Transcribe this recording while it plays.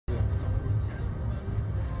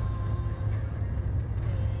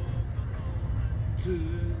子，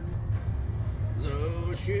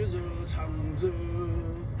热血热肠热，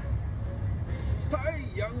太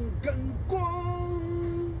阳更光。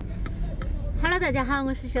Hello， 大家好，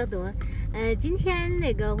我是小杜。今天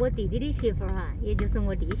那个我弟弟的媳妇儿哈，也就是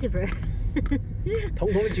我弟媳妇儿，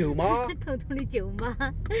彤彤的舅妈，彤彤的舅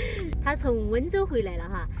妈，她从温州回来了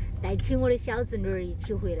哈，带起我的小侄女儿一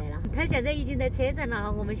起回来了。她现在已经在车站了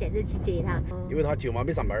哈，我们现在去接她。因为她舅妈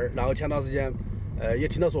没上班，然后前段时间，也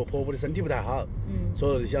听到说婆婆的身体不太好，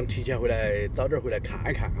所以想提前回来，早点回来看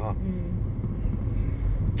一看哈。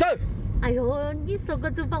走。哎呦，你说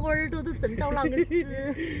个走把我耳朵都震到了，硬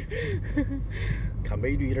是。看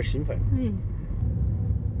美女有点兴奋。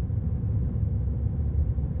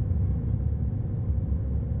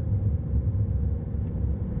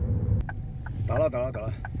到了，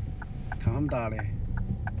看他们达的。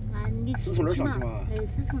啊，你是从哪儿上去嘛？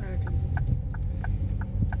是从哪儿进去？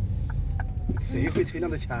社会车辆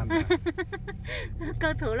的前面。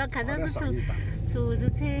搞错了，看到是出租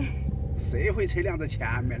车。社会车辆在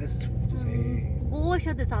前面的是出租车。我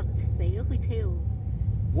晓得啥子社会车哦。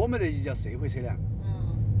我们这就叫社会车辆。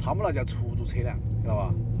他们那叫出租车辆，知道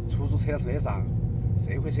吧？出租车辆是那上，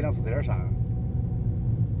社会车辆是在那儿上。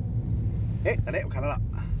哎，那里我看到了。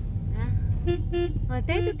哦，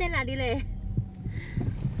对，就在那里嘞。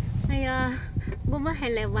哎呀，我们还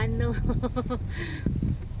来晚了。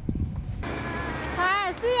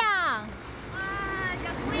二思阳。哇，小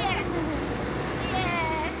姑爷。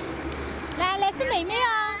来，那是妹妹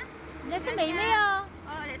哦，那是妹妹哦。哦，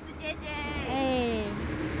那是姐姐。哎，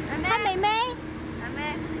喊妹妹。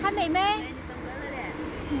喊妹妹。你中哥了的。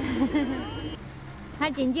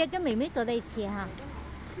喊静姐跟妹妹坐在一起哈。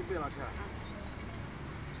你不要拿起来。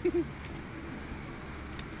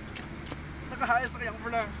那个还是个样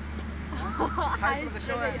份呢，还是那个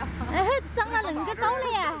小孩。长了恁个高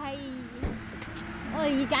了呀，还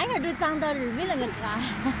一家人都长到2米那个大。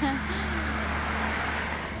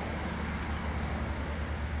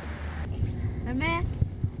妹妹，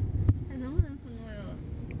还认不认识我哟？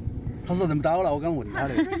他说认不到了，我刚问他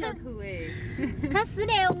的。他摇头哎。他是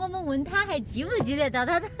的，我们问他还记不记得到，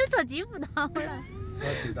他都说记不到了。我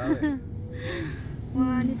记到的。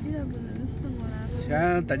哇，你居然不认识我了！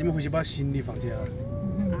先带你们回去把行李放起啊。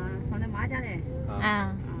放在妈家嘞。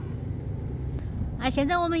现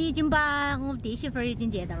在我们已经把我们弟媳妇儿已经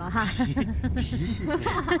接到了哈。弟媳妇。我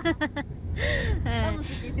们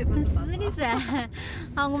是弟媳妇。是的噻。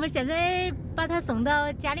好，我们现在把她送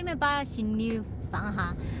到家里面，把行李放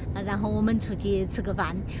哈，然后我们出去吃个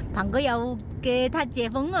饭。胖哥要给他接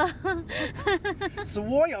风哦。是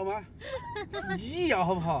我要吗？是你要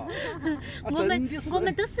好不好？我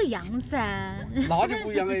们都是一样噻。那就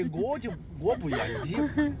不一样哎，我不一样，你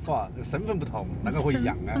是吧？身份不同，那个会一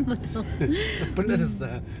样啊。不同。本来就是。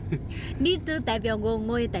你都代表我，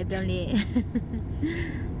我也代表你。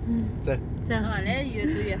走。那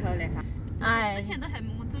越做越好嘞哈。哎。之前都还没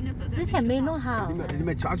走的时候。之前没弄好。你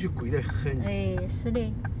们家具贵得很。哎，是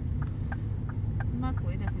的。妈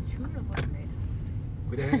贵得很，秋儿过来没。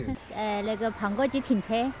贵得很。那个胖哥去停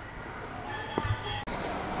车。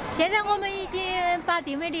现在我们已经把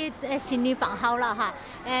弟妹的行李放好了哈，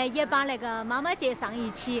也把那个妈妈接上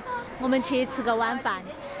一起，我们去吃个晚饭，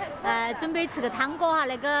准备吃个汤锅哈，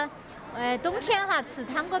那个冬天哈吃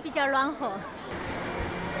汤锅比较暖和。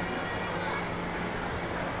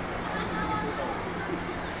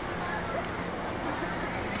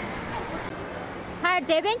好，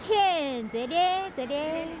这边请，这里。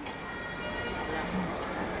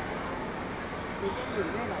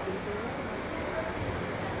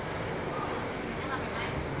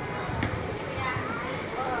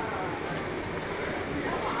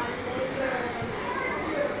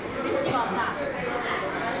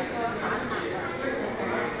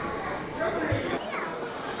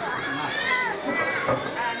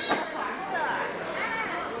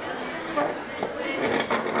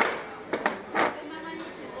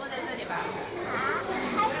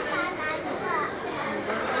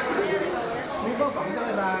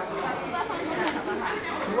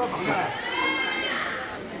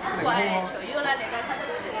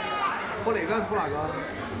我那个补那个，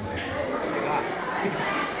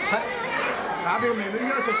那边妹妹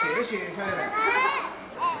要说谢谢，晓得。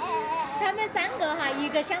他们3个哈，一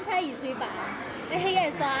个香菜1水半，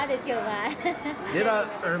也耍得球啊。那个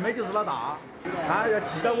二妹就是老大，她要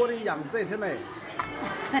记到我的样子，听没？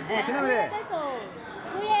听到没得？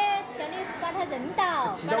我也叫你把他认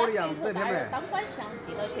到。记到我的样子，听没？当官相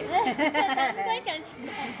记到去。当官相记。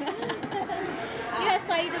你看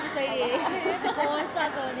帅都不帅的，和耍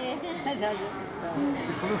过的。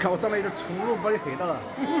你是不是看我长得有点粗鲁，把你吓到了？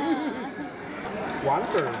豌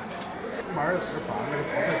豆儿，妈儿要吃饭，那个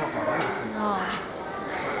泡菜小饭。哦。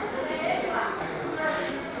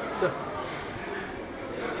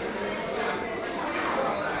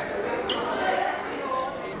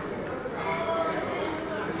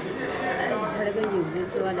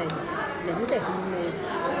吃完了，嫩得很的。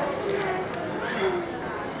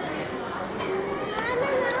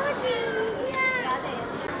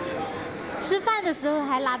吃饭的时候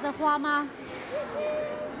还拿着花吗？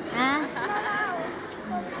啊？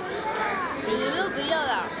你有没有不要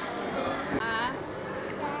了？啊？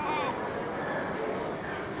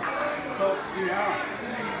说吃面啊！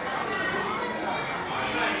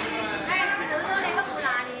哎，吃肉肉那个不辣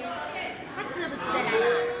的，他吃不吃得来呀？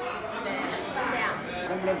对，吃的呀。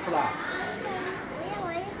能不能吃辣？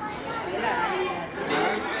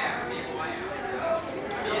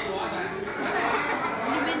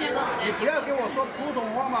你不要跟我说普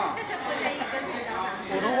通话嘛！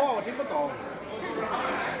普通话我听不懂，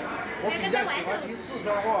我比较喜欢听四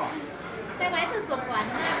川话。在外头说惯了，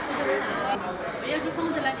普通话。不要去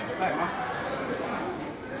疯子了，你就。来嘛。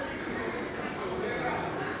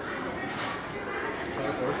这个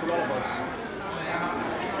豆腐脑好吃。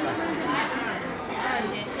好，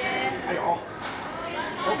谢谢。哎呦，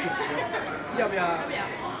好客气哦！要不要？要不要？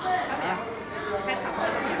啊？还烫了。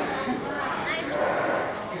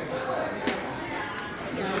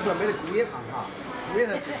你说没得姑爷胖哈，姑爷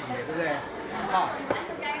才最胖的，对不对？好，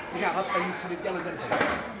你看他诚实的点了点头。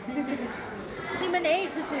你们那一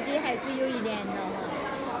次出去还是有1年了嘛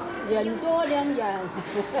？1多2年。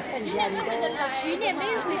去年没回得来。去年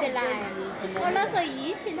没有回得来。我老说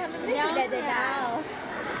疫情他们没回来得到。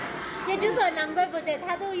也就是说，难怪不得，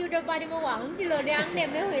他都有点把你们忘记了，2年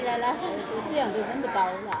没回来了。都这样都认不到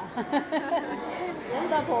了，认不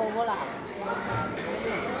到婆婆了。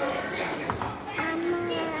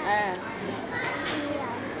哎。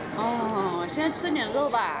哦，先吃点肉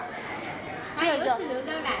吧。还有吃肉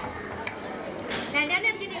肉来，来亮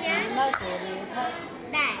亮给你面。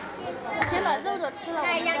来，先把肉肉吃了。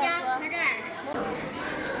来，洋洋，快点儿。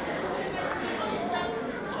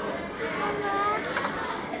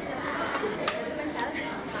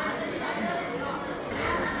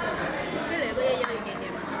对那个也要一点点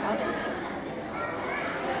嘛。好的。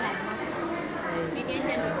一点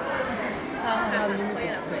点就。可以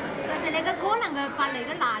了，可以了。但是那个锅那个把那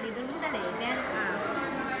个辣的都弄在那边。啊。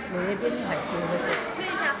那边还是吹一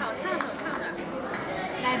下，好烫好烫的。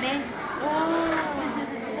来没？哦。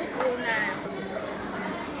好难。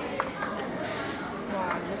哇，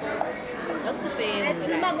要吃饭。来吃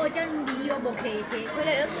嘛，莫讲你哟，莫客气。回来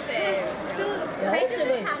要吃饭。手筷子是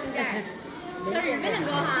长点儿，小人没能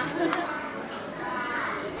够哈。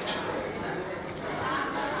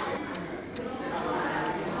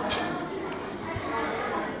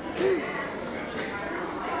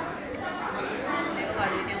那个娃儿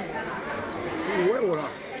有点饿了。我也饿了。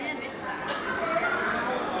今天没吃饭。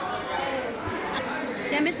今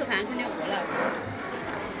天没吃饭，肯定饿了。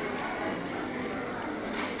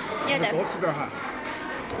你要带多吃点哈。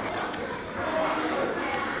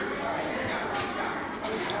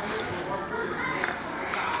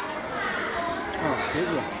啊，可以。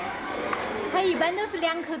他一般都是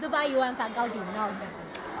2口都把1碗饭搞定了。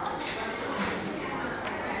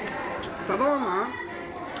再打碗饭。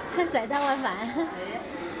再打碗饭。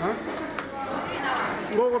啊？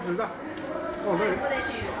我知道。哦，对。不得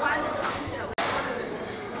行，碗都烫起了。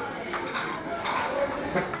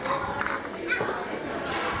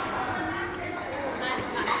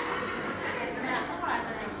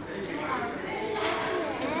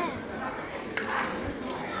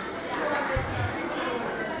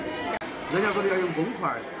人家说的要用公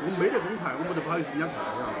筷，我没得公筷，我没得不好意思人家菜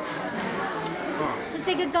是吧？啊。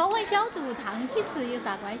这个高温消毒烫起吃有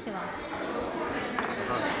啥关系吗？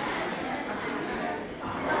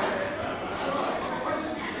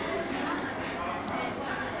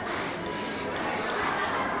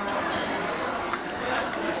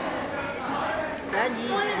那你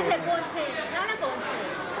个人吃，老两个人吃。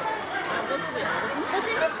我不要，我真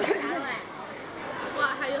的吃下了哎。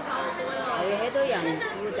哇，还有好多哟。还有很多样子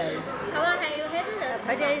的。看完还有很多人。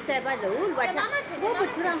快点噻，把肉拿起来。我不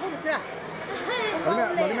吃了，我不吃了。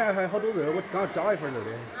那里面还有好多肉，我刚加了一份肉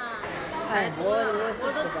的。啊。哎，我我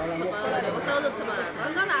都吃饱了，我早就吃饱了。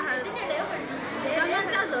刚刚那哈儿，刚刚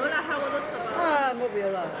加肉那哈儿我都吃饱了。啊，我不要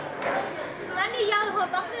了。那你要和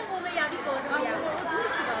帮妹，我们要你个人不要。我真的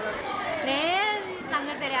吃饱了。那啷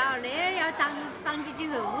个得了？那要长几斤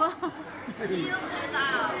肉哦。你又不在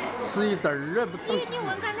长。吃一顿儿不长。你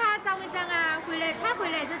问看他长没长啊？他回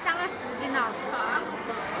来都长了4斤了。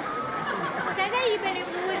现在105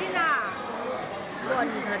斤了。管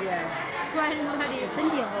他的，管他的，身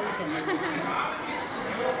体好一点。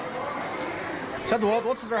小杜，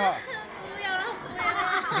多吃点哈。不要了，不要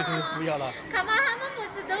了。不要了。看嘛，他们不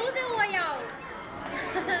是都跟我要。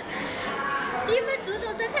你们注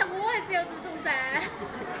重身材，我还是要注重噻。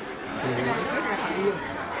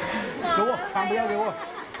给我。全部要给我，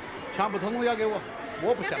全部统统要给我，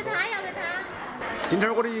我不嫌多。要给他。今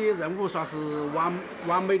天我的任务算是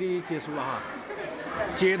完美的结束了哈，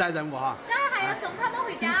接待任务哈。等会儿还要送他们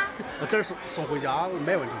回家。等会儿送回家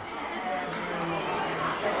没问题。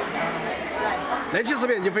那期视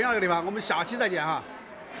频就分享到这个地方，我们下期再见哈。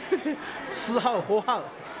吃好喝好，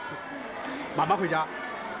慢慢回家，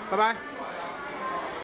拜拜。